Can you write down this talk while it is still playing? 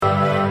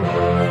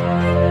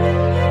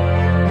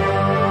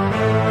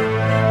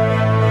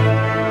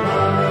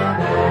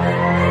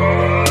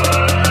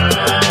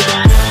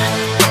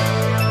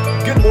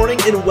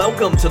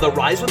Welcome to the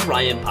Rise with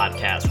Ryan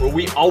podcast, where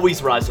we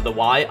always rise with a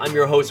Y. I'm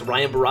your host,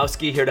 Ryan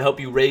Borowski, here to help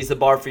you raise the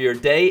bar for your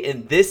day.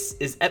 And this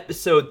is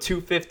episode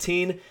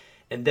 215.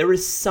 And there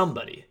is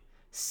somebody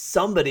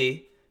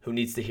who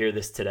needs to hear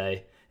this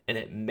today, and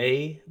it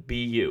may be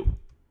you.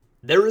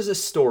 There is a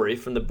story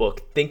from the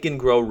book Think and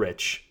Grow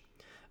Rich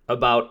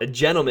about a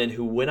gentleman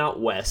who went out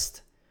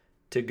west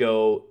to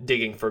go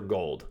digging for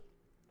gold.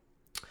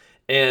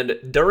 And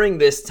during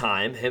this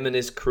time, him and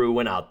his crew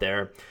went out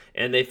there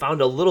and they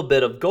found a little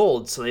bit of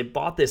gold. So they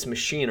bought this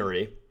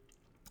machinery,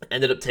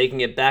 ended up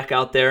taking it back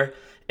out there,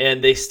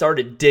 and they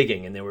started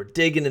digging. And they were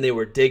digging and they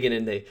were digging,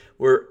 and they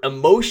were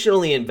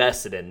emotionally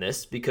invested in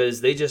this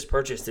because they just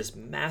purchased this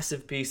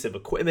massive piece of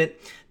equipment.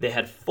 They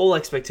had full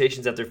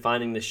expectations after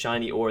finding the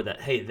shiny ore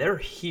that, hey, they're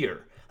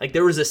here. Like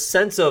there was a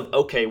sense of,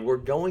 okay,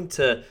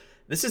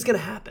 this is going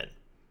to happen.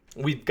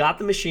 We've got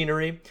the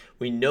machinery.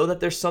 We know that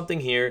there's something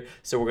here,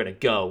 so we're going to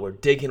go. We're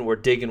digging.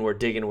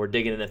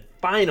 And then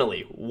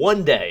finally,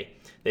 one day,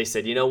 they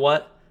said, you know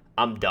what?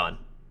 I'm done.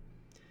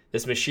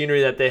 This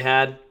machinery that they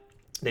had,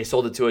 they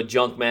sold it to a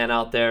junk man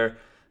out there,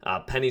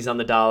 pennies on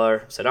the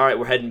dollar, said, all right,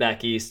 we're heading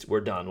back east.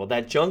 We're done. Well,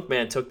 that junk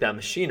man took that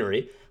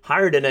machinery,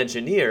 hired an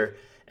engineer,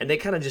 and they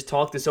kind of just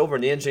talked this over,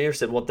 and the engineer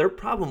said, well, their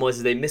problem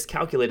was they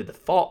miscalculated the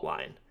fault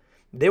line.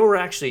 They were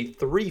actually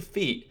 3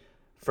 feet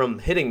from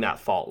hitting that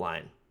fault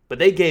line. But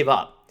they gave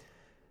up.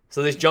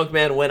 So this junk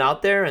man went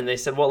out there and they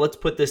said, well, let's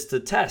put this to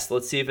test.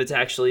 Let's see if it's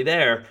actually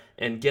there.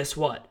 And guess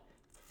what?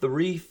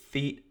 3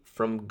 feet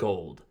from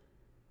gold.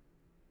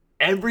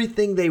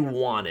 Everything they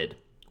wanted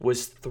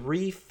was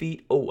 3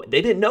 feet away.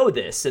 They didn't know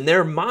this. In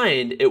their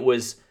mind, it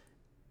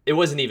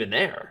wasn't even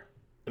there.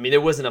 I mean, there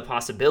wasn't a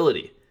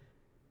possibility.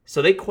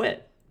 So they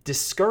quit.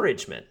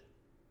 Discouragement.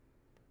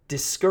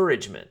 This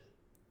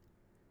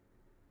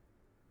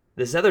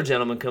other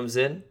gentleman comes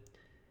in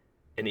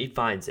and he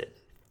finds it.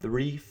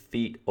 3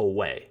 feet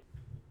away.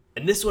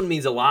 And this one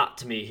means a lot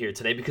to me here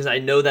today because I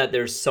know that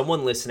there's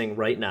someone listening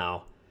right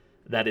now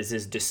that is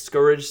as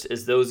discouraged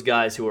as those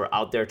guys who are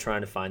out there trying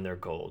to find their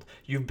gold.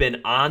 You've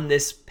been on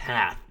this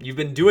path. You've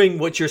been doing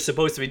what you're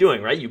supposed to be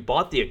doing, right? You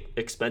bought the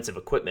expensive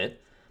equipment.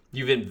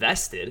 You've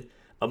invested.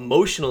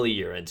 Emotionally,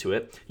 you're into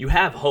it. You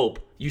have hope.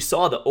 You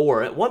saw the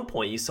ore. At one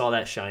point, you saw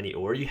that shiny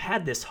ore. You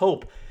had this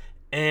hope.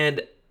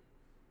 And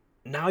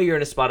now you're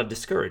in a spot of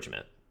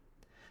discouragement.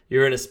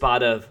 You're in a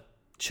spot of,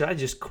 should I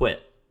just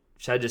quit?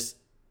 Should I just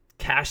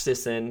cash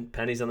this in,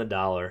 pennies on the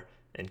dollar,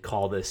 and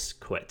call this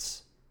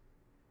quits?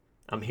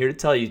 I'm here to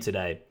tell you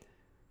today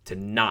to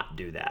not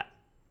do that.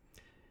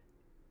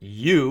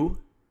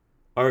 You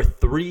are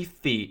 3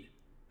 feet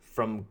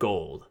from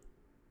gold.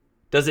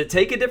 Does it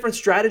take a different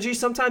strategy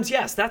sometimes?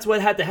 Yes, that's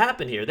what had to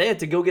happen here. They had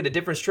to go get a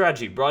different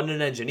strategy, brought in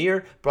an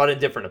engineer, brought in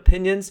different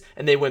opinions,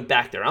 and they went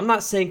back there. I'm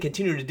not saying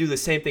continue to do the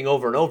same thing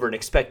over and over and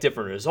expect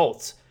different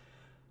results.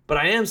 But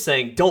I am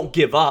saying don't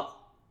give up.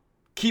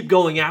 Keep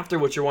going after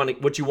what you want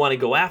to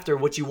go after,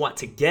 what you want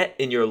to get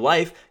in your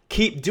life.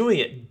 Keep doing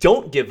it.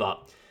 Don't give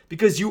up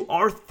because you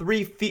are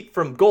 3 feet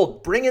from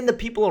gold. Bring in the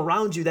people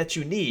around you that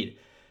you need.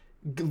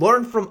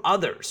 Learn from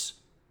others.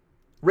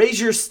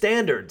 Raise your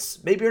standards.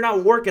 Maybe you're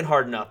not working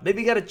hard enough.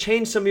 Maybe you got to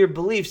change some of your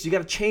beliefs. You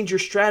got to change your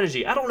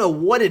strategy. I don't know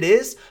what it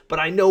is, but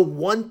I know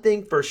one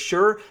thing for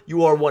sure.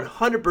 You are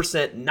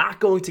 100%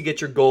 not going to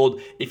get your gold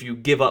if you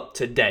give up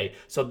today.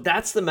 So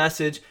that's the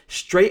message.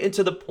 Straight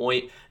into the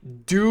point.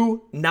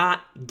 Do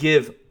not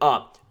give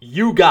up.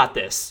 You got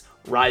this.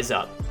 Rise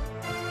up.